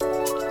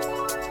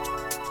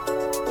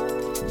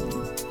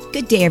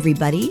Good day,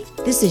 everybody.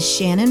 This is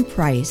Shannon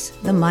Price,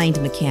 the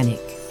Mind Mechanic.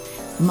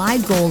 My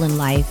goal in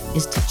life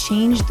is to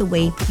change the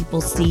way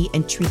people see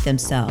and treat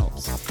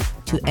themselves,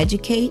 to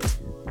educate,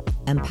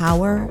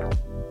 empower,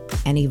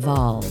 and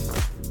evolve.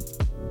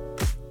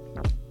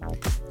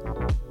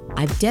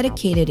 I've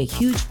dedicated a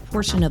huge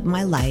portion of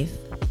my life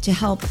to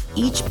help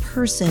each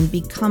person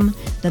become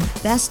the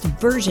best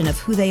version of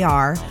who they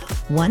are,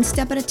 one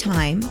step at a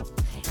time,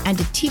 and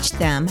to teach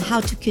them how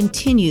to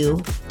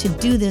continue to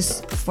do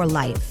this for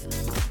life.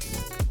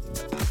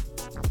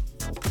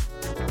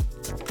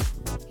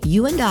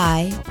 You and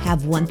I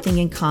have one thing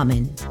in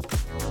common.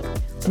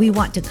 We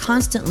want to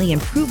constantly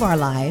improve our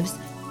lives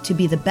to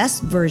be the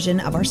best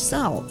version of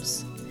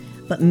ourselves.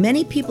 But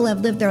many people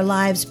have lived their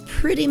lives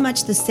pretty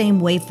much the same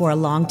way for a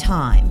long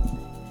time.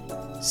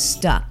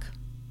 Stuck.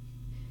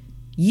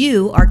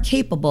 You are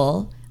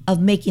capable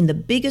of making the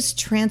biggest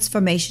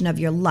transformation of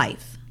your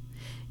life.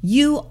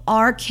 You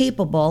are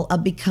capable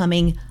of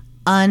becoming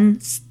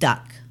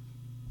unstuck.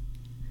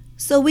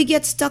 So we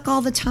get stuck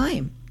all the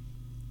time.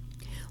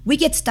 We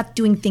get stuck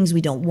doing things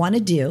we don't want to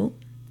do,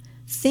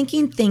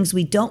 thinking things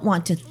we don't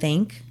want to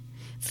think,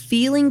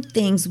 feeling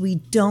things we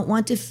don't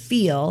want to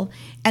feel,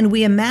 and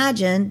we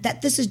imagine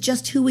that this is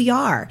just who we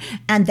are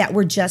and that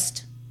we're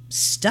just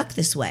stuck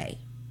this way.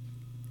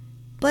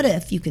 But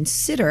if you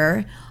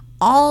consider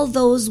all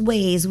those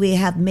ways we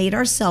have made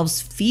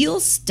ourselves feel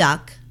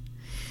stuck,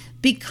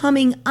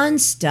 becoming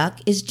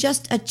unstuck is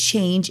just a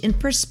change in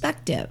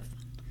perspective.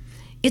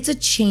 It's a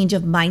change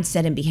of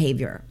mindset and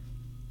behavior.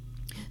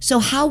 So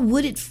how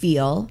would it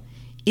feel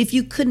if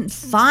you couldn't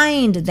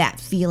find that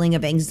feeling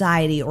of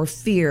anxiety or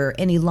fear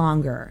any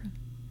longer?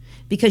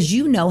 Because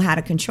you know how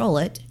to control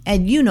it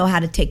and you know how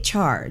to take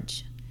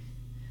charge.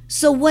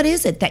 So what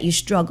is it that you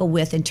struggle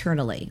with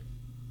internally?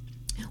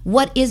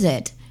 What is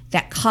it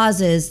that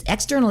causes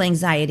external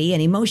anxiety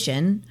and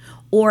emotion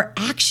or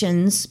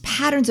actions,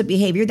 patterns of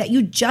behavior that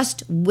you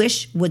just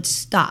wish would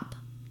stop?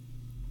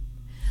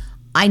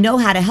 I know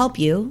how to help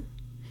you,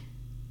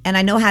 and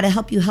I know how to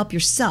help you help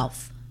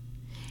yourself.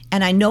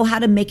 And I know how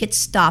to make it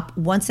stop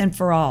once and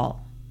for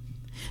all.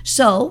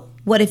 So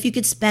what if you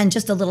could spend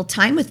just a little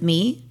time with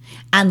me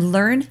and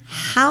learn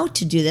how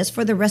to do this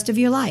for the rest of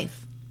your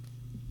life?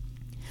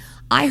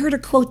 I heard a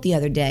quote the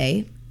other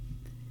day.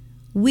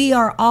 We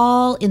are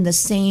all in the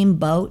same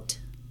boat,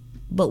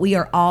 but we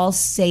are all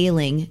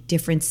sailing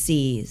different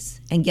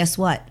seas. And guess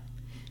what?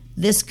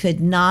 This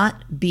could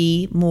not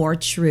be more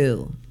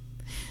true.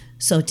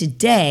 So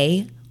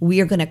today we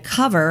are going to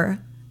cover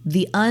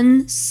the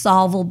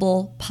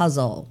unsolvable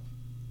puzzle.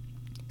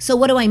 So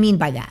what do I mean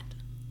by that?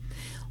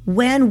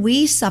 When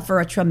we suffer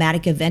a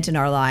traumatic event in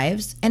our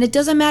lives, and it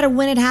doesn't matter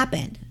when it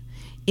happened,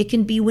 it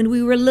can be when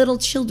we were little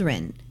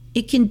children,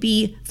 it can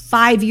be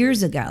 5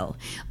 years ago,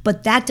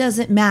 but that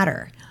doesn't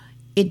matter.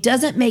 It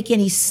doesn't make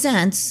any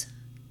sense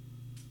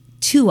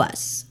to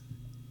us.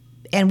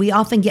 And we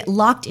often get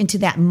locked into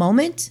that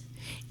moment,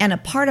 and a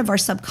part of our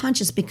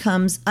subconscious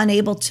becomes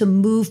unable to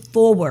move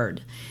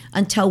forward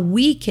until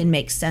we can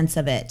make sense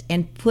of it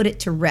and put it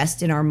to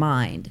rest in our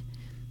mind.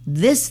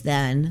 This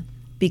then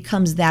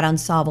becomes that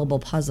unsolvable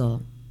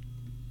puzzle.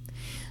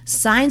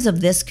 Signs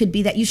of this could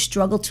be that you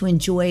struggle to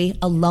enjoy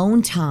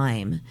alone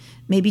time,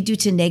 maybe due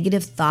to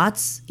negative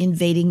thoughts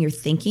invading your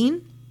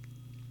thinking.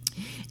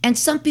 And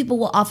some people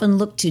will often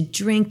look to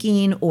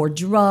drinking or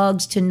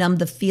drugs to numb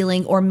the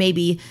feeling, or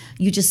maybe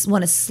you just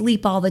want to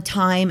sleep all the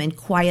time and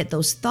quiet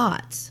those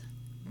thoughts.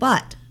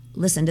 But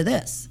listen to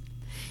this.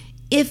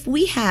 If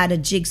we had a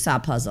jigsaw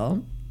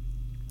puzzle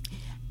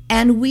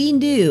and we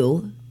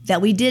knew that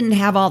we didn't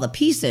have all the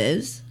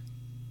pieces,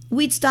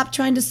 we'd stop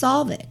trying to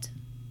solve it.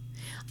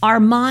 Our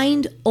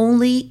mind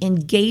only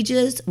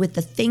engages with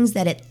the things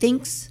that it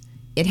thinks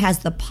it has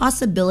the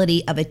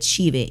possibility of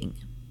achieving.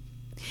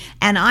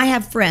 And I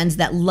have friends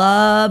that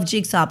love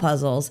jigsaw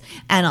puzzles,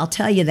 and I'll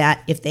tell you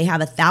that if they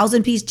have a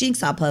 1,000-piece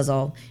jigsaw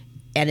puzzle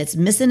and it's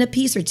missing a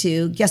piece or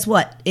two, guess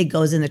what? It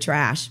goes in the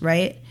trash,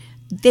 right?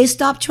 They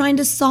stop trying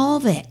to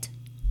solve it.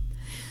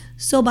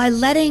 So by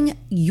letting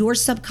your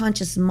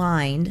subconscious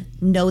mind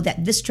know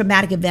that this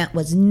traumatic event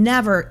was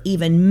never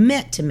even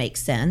meant to make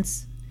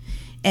sense,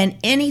 and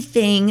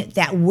anything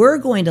that we're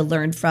going to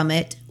learn from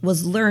it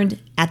was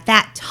learned at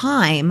that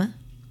time,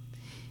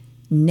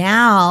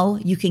 now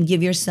you can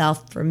give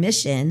yourself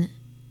permission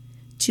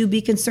to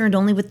be concerned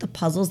only with the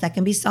puzzles that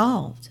can be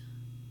solved.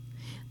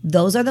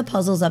 Those are the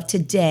puzzles of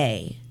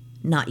today,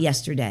 not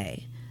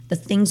yesterday. The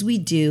things we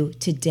do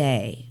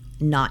today,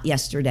 not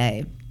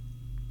yesterday.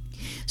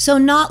 So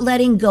not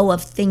letting go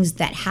of things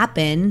that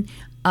happen,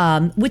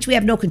 which we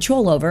have no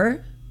control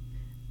over,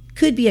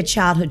 could be a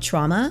childhood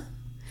trauma.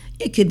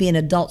 It could be an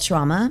adult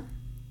trauma.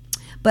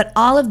 But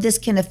all of this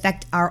can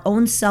affect our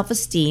own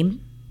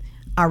self-esteem,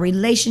 our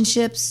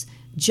relationships,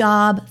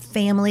 job,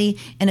 family,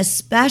 and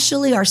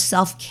especially our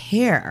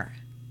self-care,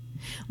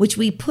 which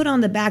we put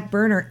on the back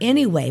burner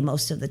anyway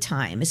most of the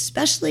time,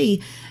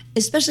 especially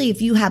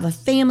if you have a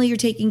family you're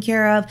taking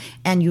care of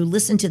and you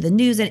listen to the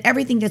news and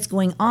everything that's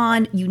going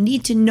on. You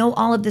need to know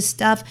all of this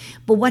stuff,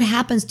 but what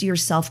happens to your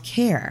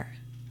self-care,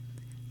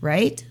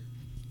 right?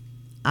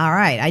 All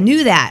right, I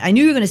knew that. I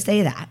knew you were going to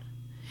say that.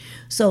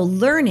 So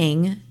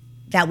learning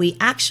that we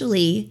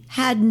actually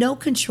had no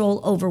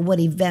control over what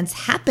events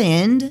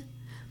happened,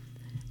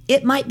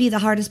 it might be the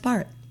hardest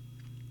part.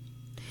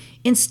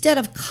 Instead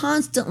of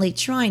constantly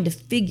trying to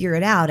figure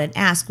it out and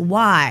ask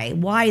why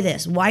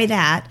this, why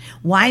that,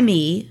 why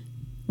me,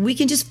 we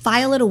can just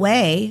file it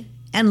away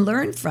and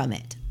learn from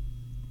it.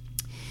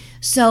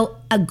 So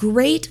a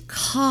great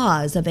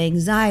cause of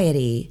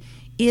anxiety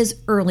is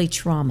early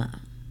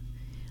trauma.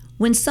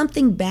 When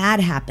something bad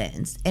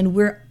happens and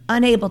we're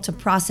unable to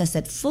process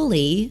it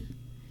fully,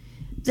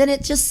 then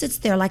it just sits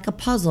there like a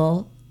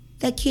puzzle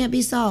that can't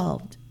be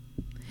solved.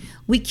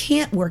 We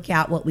can't work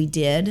out what we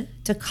did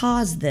to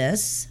cause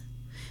this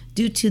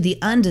due to the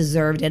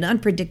undeserved and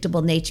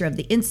unpredictable nature of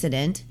the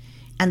incident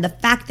and the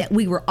fact that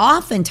we were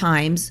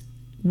oftentimes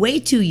way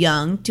too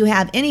young to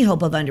have any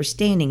hope of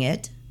understanding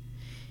it.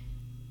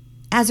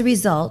 As a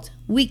result,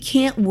 we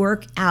can't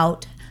work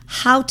out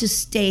how to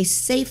stay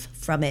safe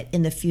from it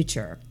in the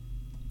future.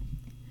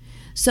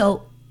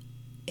 So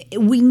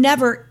we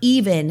never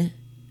even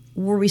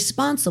were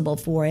responsible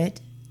for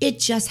it. It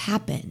just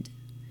happened.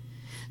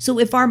 So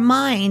if our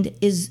mind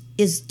is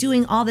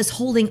doing all this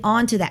holding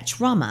on to that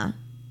trauma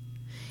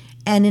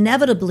and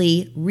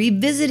inevitably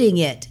revisiting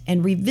it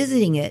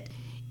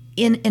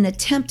in an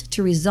attempt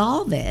to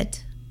resolve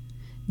it,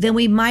 then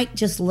we might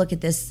just look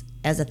at this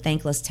as a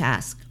thankless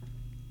task.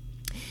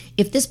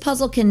 If this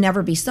puzzle can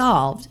never be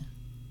solved,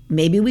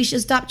 maybe we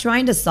should stop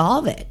trying to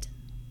solve it.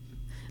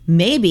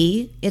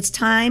 Maybe it's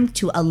time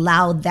to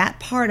allow that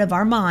part of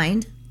our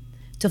mind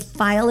to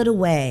file it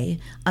away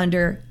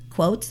under,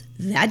 quotes,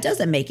 that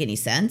doesn't make any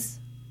sense,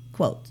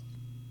 quotes.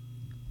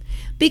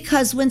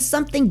 Because when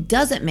something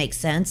doesn't make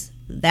sense,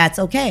 that's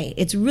okay.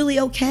 It's really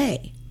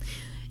okay.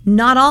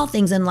 Not all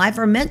things in life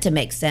are meant to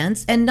make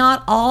sense, and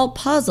not all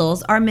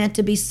puzzles are meant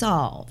to be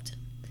solved.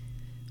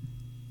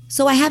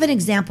 So I have an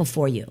example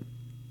for you.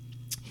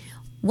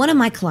 One of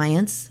my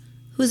clients,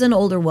 who's an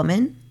older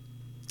woman,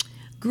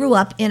 grew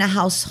up in a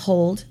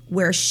household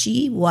where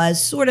she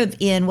was sort of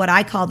in what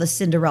I call the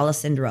Cinderella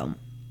syndrome.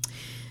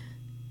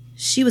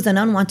 She was an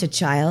unwanted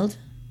child.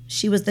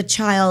 She was the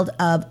child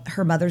of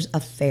her mother's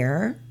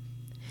affair.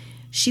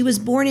 She was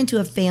born into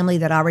a family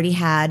that already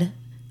had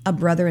a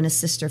brother and a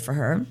sister for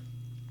her.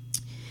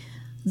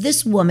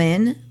 This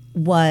woman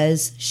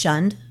was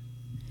shunned.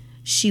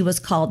 She was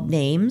called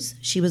names.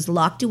 She was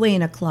locked away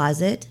in a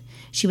closet.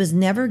 She was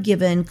never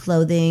given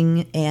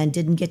clothing and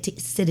didn't get to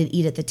sit and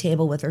eat at the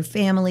table with her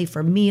family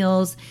for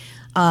meals.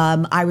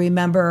 I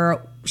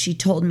remember she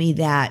told me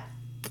that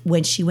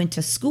when she went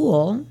to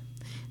school,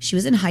 she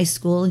was in high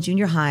school and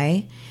junior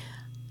high,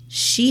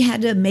 she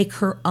had to make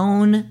her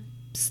own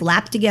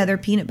slap together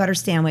peanut butter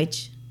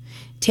sandwich,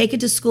 take it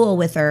to school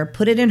with her,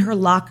 put it in her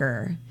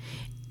locker.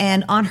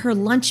 And on her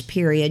lunch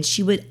period,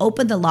 she would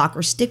open the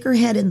locker, stick her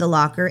head in the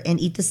locker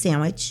and eat the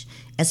sandwich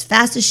as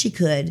fast as she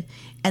could,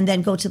 and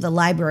then go to the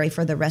library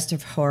for the rest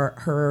of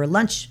her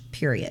lunch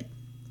period.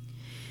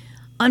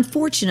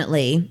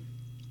 Unfortunately,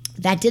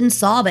 that didn't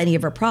solve any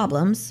of her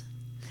problems.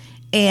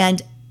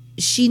 And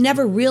she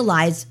never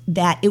realized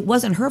that it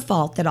wasn't her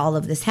fault that all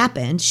of this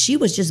happened. She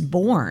was just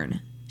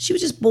born.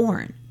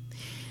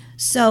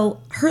 So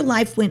her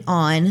life went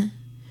on,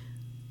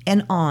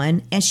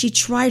 and she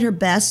tried her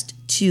best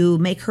to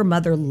make her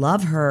mother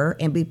love her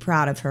and be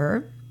proud of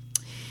her.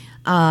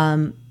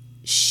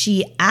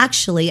 She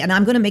actually, and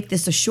I'm going to make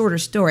this a shorter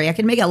story. I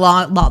can make it a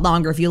lot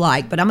longer if you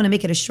like, but I'm going to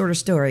make it a shorter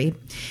story.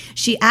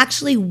 She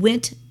actually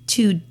went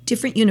to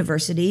different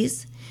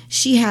universities.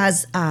 She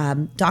has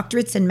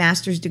doctorates and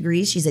master's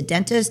degrees. She's a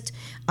dentist.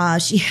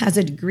 She has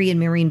a degree in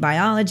marine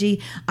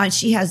biology.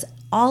 She has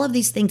all of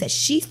these things that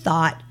she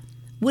thought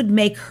would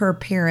make her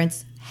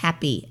parents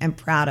happy and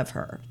proud of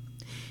her.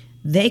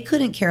 They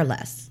couldn't care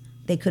less.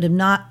 They could have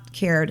not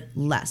cared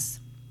less.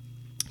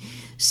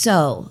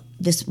 So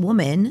this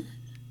woman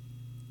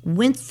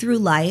went through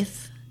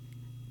life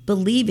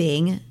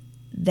believing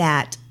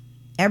that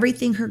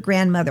everything her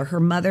grandmother, her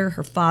mother,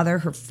 her father,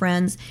 her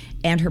friends,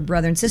 and her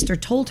brother and sister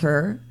told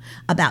her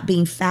about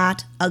being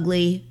fat,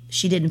 ugly,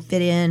 she didn't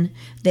fit in,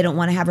 they don't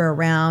want to have her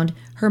around.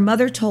 Her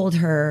mother told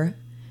her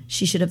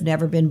she should have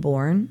never been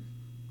born.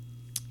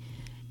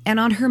 And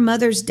on her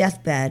mother's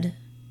deathbed,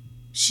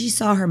 she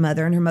saw her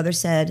mother, and her mother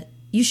said,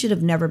 "You should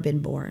have never been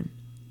born."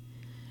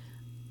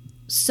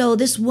 So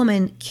this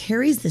woman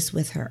carries this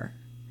with her.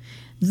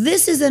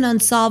 This is an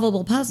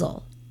unsolvable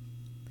puzzle.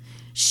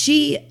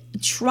 She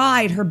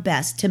tried her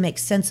best to make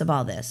sense of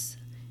all this.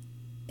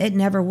 It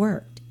never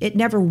worked. It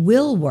never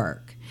will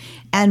work.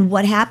 And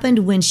what happened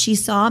when she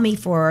saw me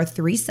for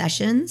 3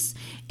 sessions,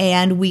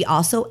 and we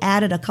also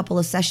added a couple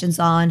of sessions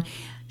on,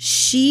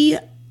 she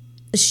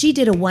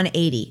did a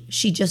 180.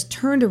 She just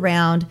turned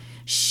around.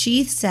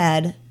 She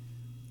said,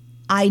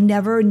 "I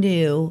never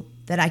knew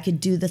that I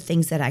could do the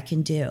things that I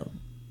can do."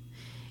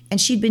 And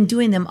she'd been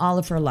doing them all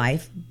of her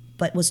life,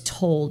 but was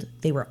told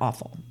they were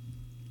awful.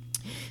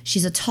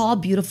 She's a tall,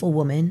 beautiful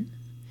woman,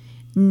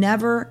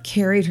 never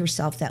carried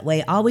herself that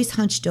way, always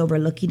hunched over,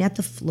 looking at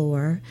the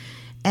floor,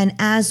 And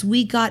as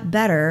we got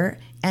better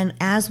and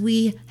as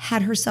we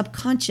had her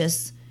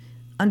subconscious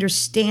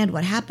understand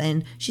what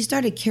happened, she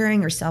started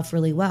carrying herself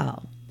really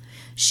well.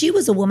 She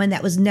was a woman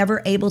that was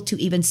never able to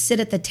even sit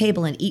at the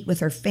table and eat with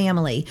her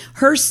family.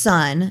 Her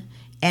son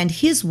and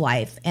his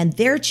wife and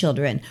their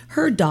children,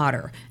 her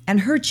daughter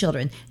and her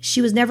children,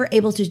 she was never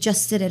able to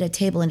just sit at a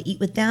table and eat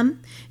with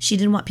them. She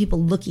didn't want people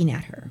looking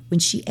at her when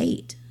she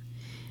ate.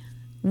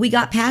 We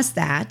got past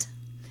that.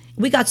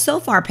 We got so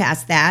far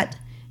past that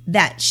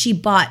she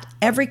bought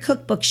every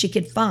cookbook she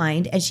could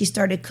find and she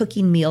started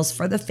cooking meals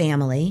for the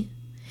family.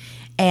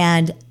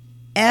 And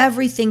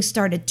everything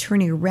started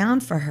turning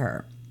around for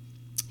her.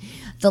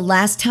 The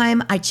last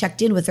time I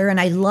checked in with her, and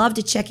I love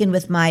to check in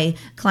with my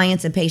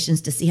clients and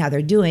patients to see how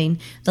they're doing.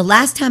 The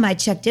last time I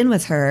checked in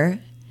with her,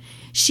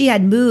 she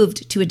had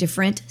moved to a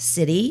different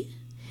city.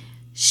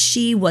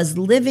 She was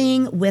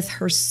living with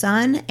her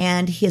son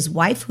and his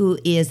wife, who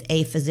is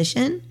a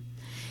physician,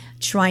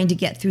 trying to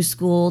get through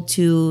school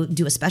to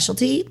do a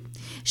specialty.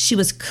 She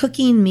was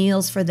cooking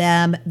meals for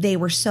them. They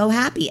were so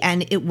happy,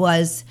 and it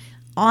was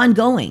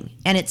ongoing,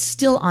 and it's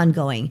still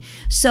ongoing.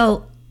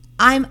 So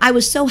I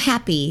was so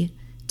happy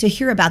to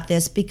hear about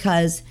this,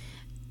 because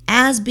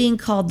as being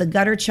called the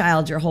gutter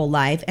child your whole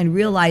life and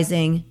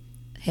realizing,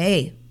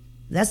 hey,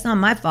 that's not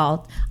my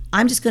fault.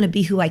 I'm just going to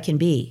be who I can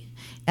be,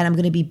 and I'm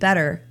going to be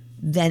better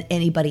than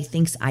anybody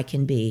thinks I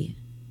can be,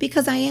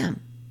 because I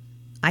am.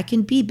 I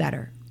can be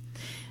better.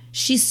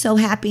 She's so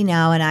happy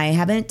now, and I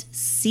haven't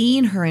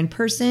seen her in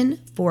person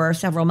for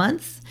several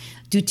months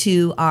due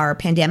to our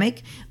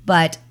pandemic,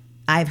 but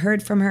I've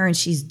heard from her and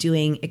she's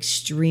doing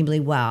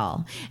extremely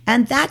well.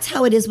 And that's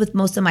how it is with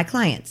most of my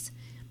clients.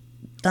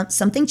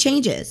 Something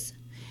changes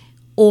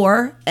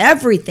or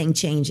everything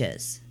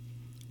changes,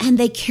 and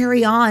they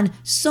carry on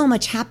so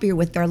much happier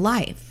with their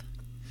life.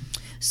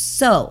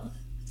 So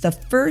the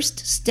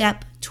first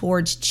step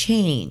towards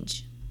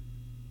change,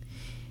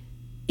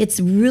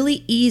 it's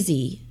really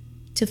easy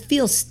to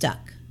feel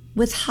stuck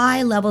with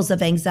high levels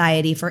of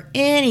anxiety for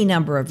any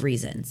number of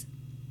reasons.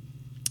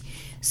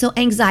 So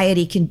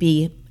anxiety can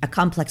be a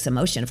complex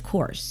emotion, of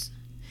course,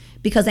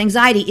 because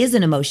anxiety is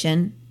an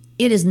emotion.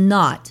 It is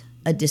not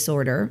a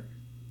disorder.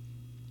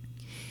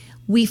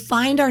 We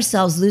find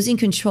ourselves losing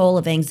control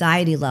of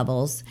anxiety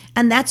levels,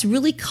 and that's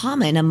really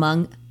common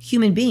among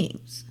human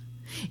beings,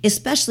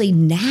 especially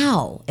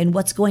now and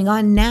what's going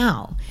on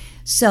now.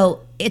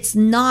 So it's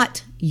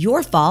not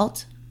your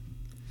fault,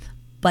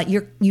 but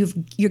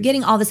you're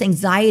getting all this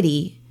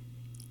anxiety,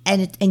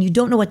 and you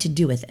don't know what to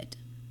do with it.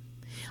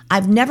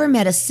 I've never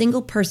met a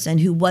single person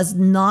who was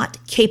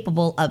not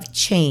capable of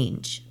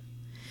change.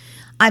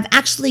 I've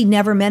actually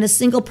never met a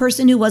single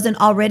person who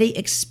wasn't already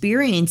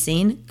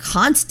experiencing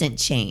constant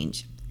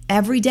change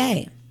every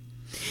day.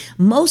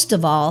 Most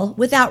of all,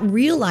 without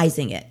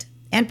realizing it,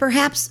 and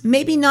perhaps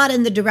maybe not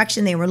in the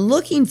direction they were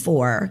looking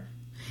for,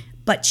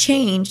 but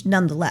change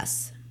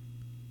nonetheless.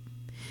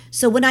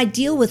 So when I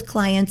deal with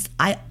clients,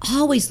 I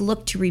always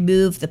look to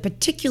remove the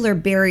particular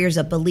barriers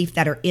of belief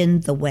that are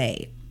in the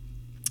way.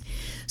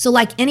 So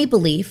like any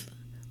belief,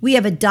 we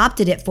have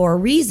adopted it for a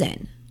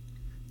reason.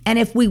 And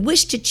if we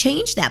wish to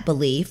change that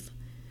belief,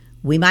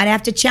 we might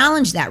have to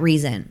challenge that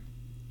reason.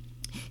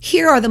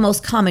 Here are the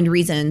most common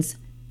reasons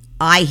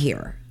I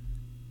hear.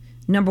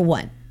 Number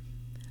one,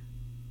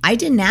 I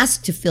didn't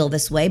ask to feel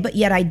this way, but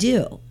yet I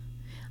do.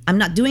 I'm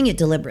not doing it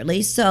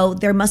deliberately, so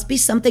there must be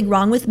something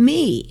wrong with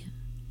me.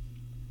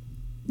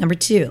 Number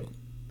two,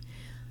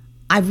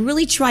 I've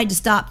really tried to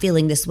stop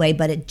feeling this way,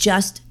 but it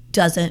just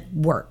doesn't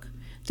work.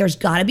 There's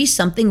got to be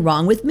something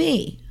wrong with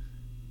me,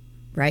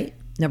 right?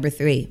 Number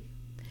three,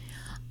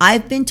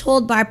 I've been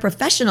told by a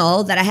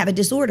professional that I have a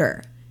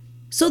disorder,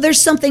 so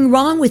there's something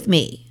wrong with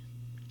me.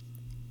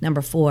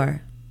 Number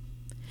four,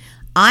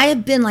 I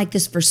have been like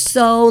this for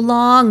so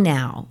long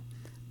now.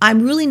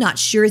 I'm really not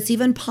sure it's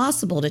even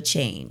possible to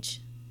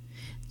change.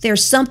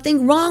 There's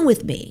something wrong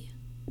with me.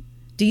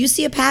 Do you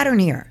see a pattern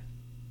here?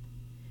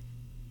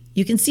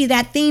 You can see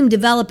that theme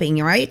developing,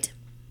 right?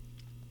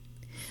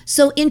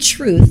 So in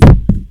truth,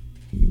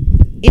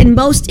 in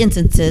most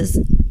instances,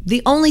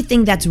 the only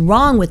thing that's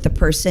wrong with the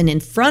person in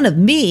front of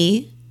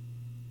me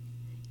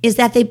is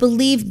that they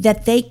believe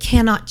that they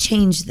cannot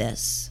change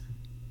this.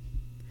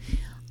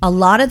 A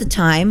lot of the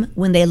time,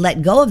 when they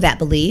let go of that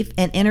belief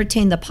and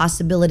entertain the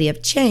possibility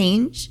of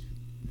change,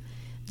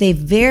 they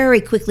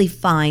very quickly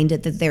find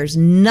that there's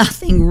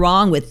nothing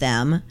wrong with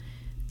them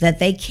that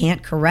they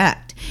can't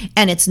correct.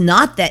 And it's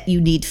not that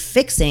you need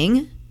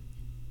fixing.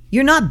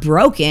 You're not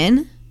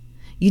broken.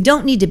 You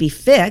don't need to be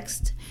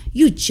fixed.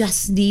 You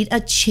just need a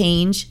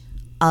change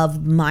of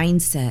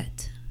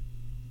mindset.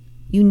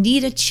 You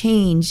need a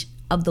change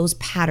of those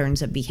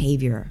patterns of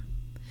behavior.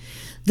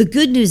 The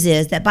good news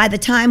is that by the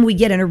time we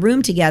get in a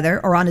room together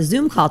or on a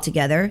Zoom call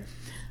together,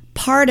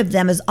 part of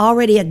them is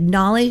already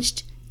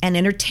acknowledged and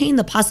entertained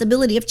the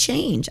possibility of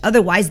change.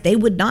 Otherwise, they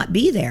would not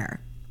be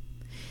there.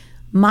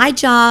 My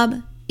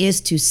job is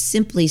to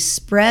simply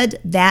spread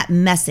that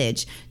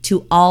message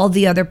to all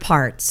the other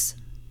parts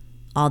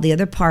of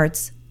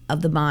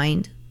the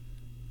mind,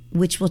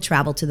 which will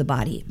travel to the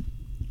body.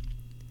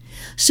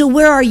 So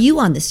where are you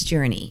on this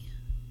journey?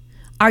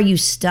 Are you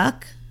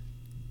stuck?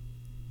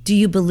 Do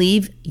you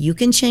believe you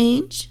can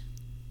change?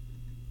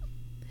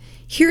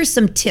 Here are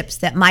some tips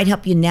that might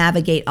help you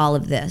navigate all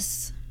of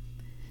this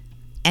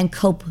and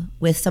cope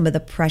with some of the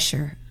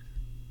pressure.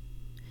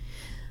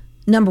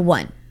 Number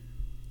one,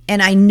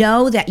 and I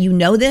know that you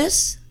know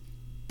this,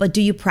 but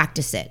do you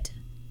practice it?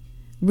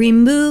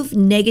 Remove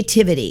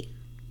negativity.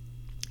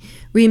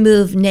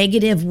 Remove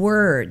negative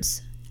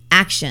words,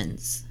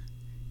 actions,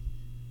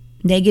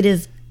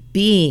 negative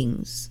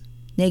beings,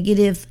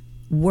 negative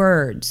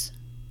words,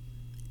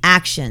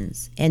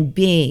 actions, and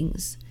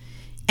beings,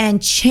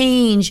 and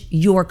change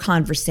your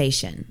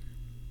conversation.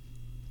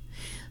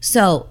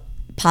 So,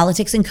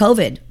 politics and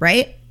COVID,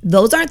 right?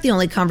 Those aren't the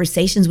only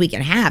conversations we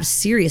can have,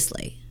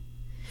 seriously.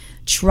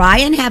 Try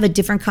and have a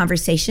different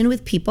conversation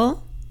with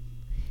people.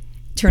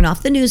 Turn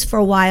off the news for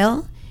a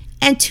while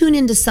and tune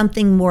into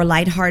something more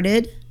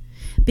lighthearted,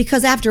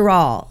 because after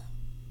all,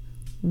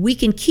 we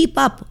can keep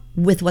up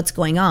with what's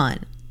going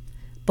on,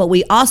 but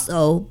we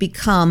also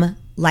become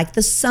like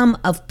the sum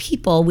of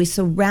people we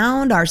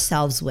surround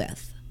ourselves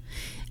with.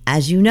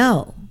 As you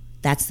know,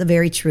 that's the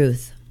very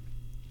truth.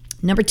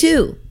 Number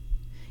two,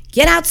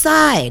 get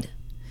outside.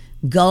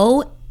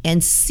 Go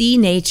and see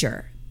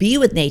nature. Be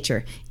with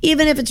nature.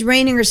 Even if it's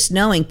raining or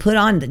snowing, put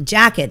on the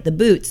jacket, the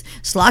boots,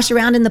 slosh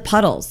around in the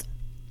puddles.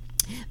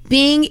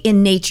 Being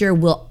in nature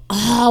will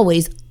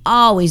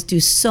always do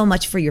so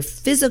much for your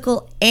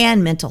physical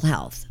and mental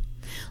health.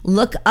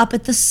 Look up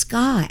at the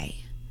sky.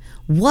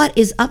 What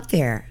is up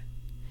there?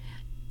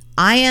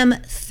 I am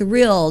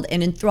thrilled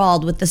and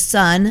enthralled with the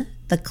sun,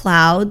 the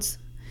clouds,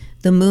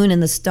 the moon,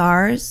 and the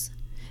stars,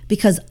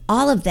 because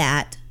all of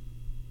that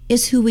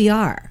is who we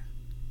are.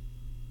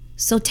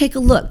 So take a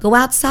look. Go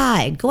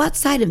outside. Go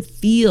outside and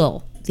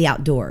feel the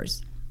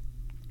outdoors.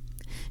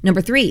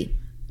 Number three,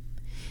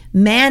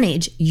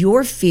 manage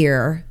your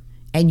fear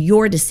and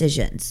your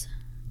decisions.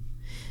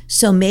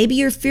 So maybe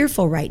you're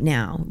fearful right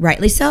now,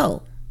 rightly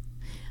so,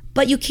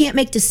 but you can't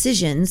make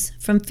decisions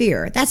from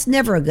fear. That's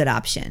never a good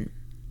option.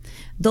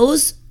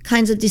 Those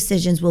kinds of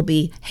decisions will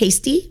be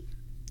hasty,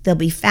 they'll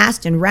be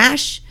fast and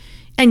rash,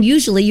 and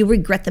usually you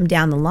regret them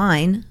down the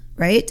line,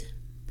 right?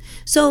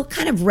 So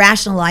kind of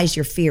rationalize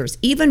your fears,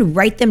 even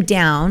write them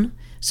down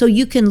so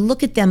you can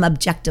look at them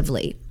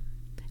objectively.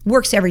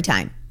 Works every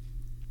time.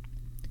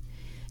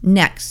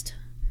 Next,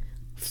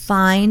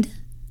 find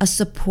a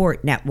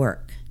support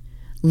network.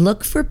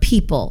 Look for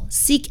people,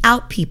 seek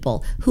out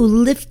people who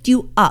lift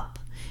you up,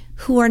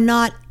 who are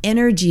not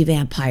energy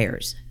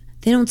vampires.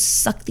 They don't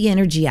suck the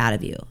energy out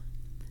of you.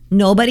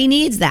 Nobody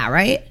needs that,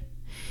 right?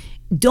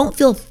 Don't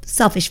feel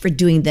selfish for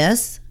doing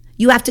this.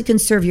 You have to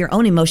conserve your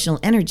own emotional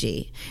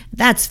energy.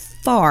 That's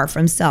far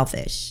from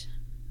selfish.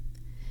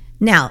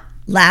 Now,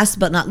 last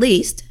but not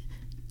least,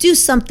 do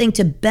something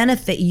to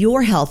benefit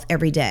your health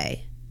every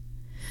day.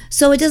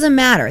 So it doesn't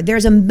matter.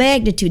 There's a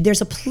magnitude,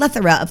 there's a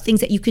plethora of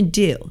things that you can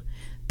do.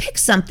 Pick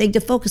something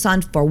to focus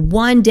on for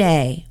one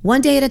day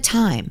at a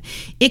time.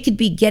 It could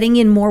be getting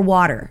in more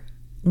water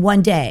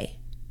one day.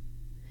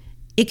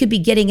 It could be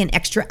getting an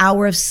extra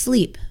hour of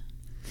sleep.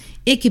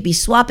 It could be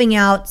swapping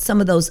out some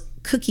of those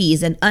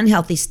cookies and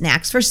unhealthy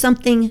snacks for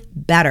something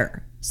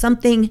better,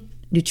 something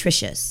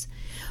nutritious.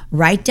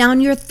 Write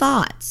down your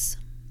thoughts.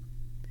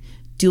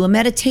 Do a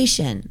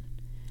meditation.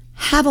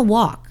 Have a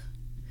walk.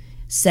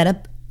 Set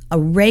up a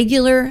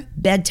regular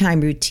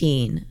bedtime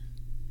routine.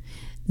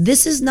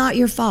 This is not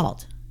your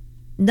fault.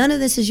 None of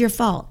this is your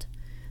fault.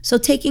 So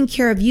taking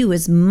care of you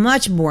is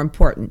much more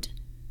important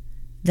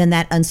than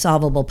that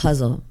unsolvable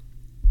puzzle.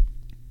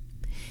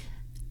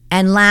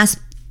 And last,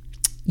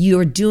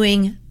 you're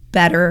doing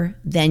better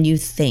than you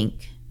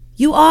think.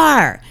 You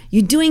are.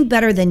 You're doing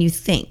better than you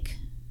think.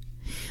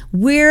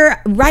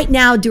 We're right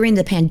now during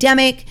the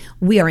pandemic,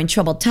 we are in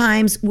troubled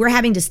times. We're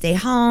having to stay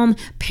home,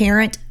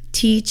 parent,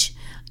 teach.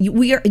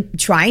 We are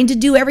trying to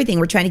do everything.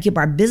 We're trying to keep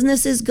our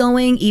businesses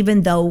going,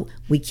 even though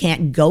we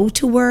can't go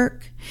to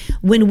work.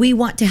 When we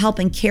want to help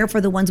and care for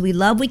the ones we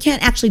love, we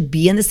can't actually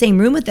be in the same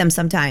room with them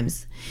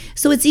sometimes.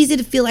 So it's easy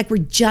to feel like we're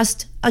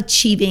just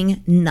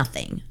achieving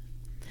nothing.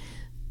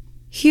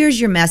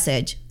 Here's your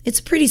message. It's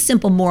a pretty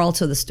simple moral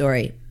to the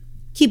story.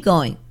 Keep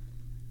going.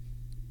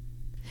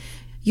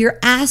 You're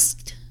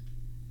asked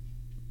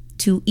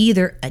to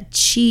either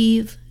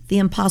achieve the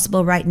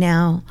impossible right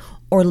now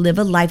or live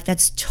a life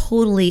that's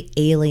totally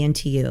alien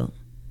to you.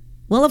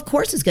 Well, of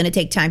course, it's going to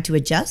take time to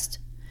adjust.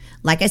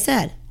 Like I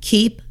said,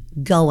 keep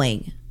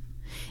going.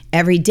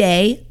 Every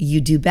day,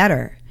 you do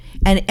better.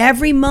 And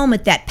every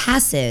moment that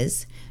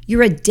passes,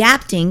 you're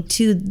adapting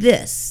to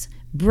this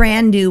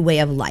brand new way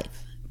of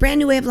life. Brand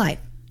new way of life.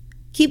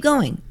 Keep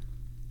going.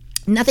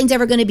 Nothing's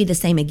ever going to be the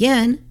same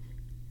again.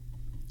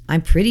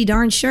 I'm pretty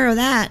darn sure of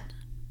that.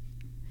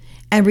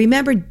 And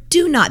remember,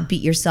 do not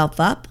beat yourself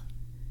up.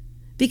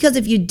 Because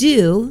if you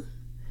do,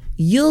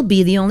 you'll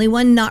be the only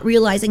one not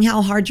realizing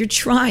how hard you're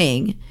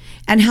trying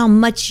and how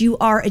much you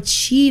are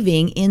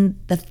achieving in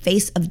the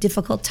face of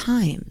difficult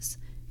times.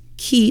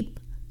 Keep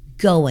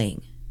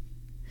going.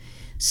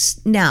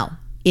 Now,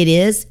 It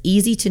is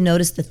easy to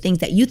notice the things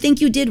that you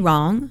think you did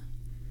wrong,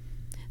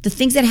 the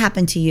things that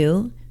happened to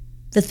you,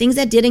 the things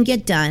that didn't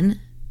get done.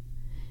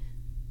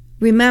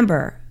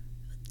 Remember,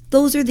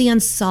 those are the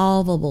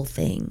unsolvable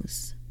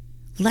things.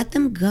 Let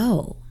them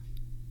go.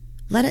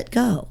 Let it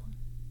go.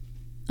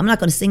 I'm not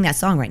going to sing that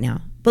song right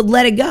now, but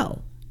let it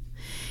go.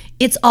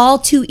 It's all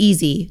too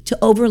easy to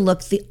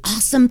overlook the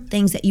awesome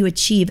things that you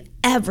achieve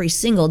every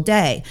single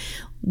day.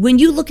 When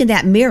you look in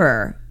that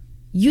mirror,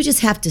 you just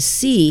have to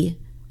see,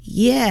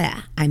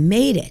 yeah, I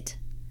made it.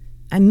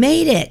 I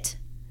made it.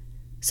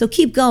 So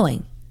keep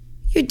going.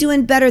 You're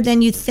doing better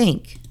than you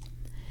think.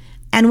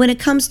 And when it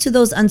comes to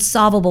those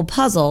unsolvable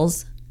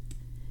puzzles,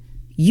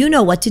 you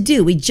know what to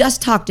do. We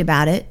just talked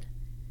about it.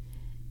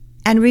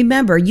 And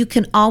remember, you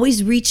can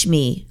always reach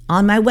me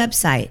on my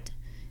website,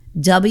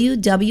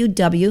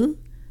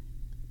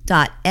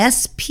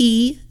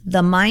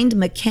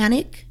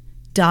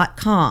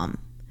 www.spthemindmechanic.com.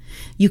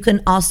 You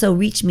can also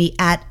reach me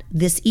at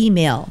this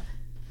email,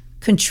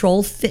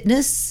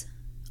 controlfitness,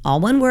 all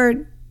one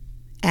word,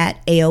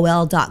 at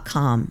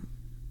AOL.com.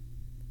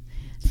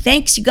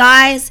 Thanks, you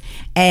guys,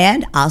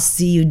 and I'll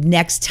see you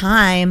next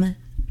time.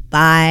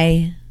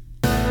 Bye.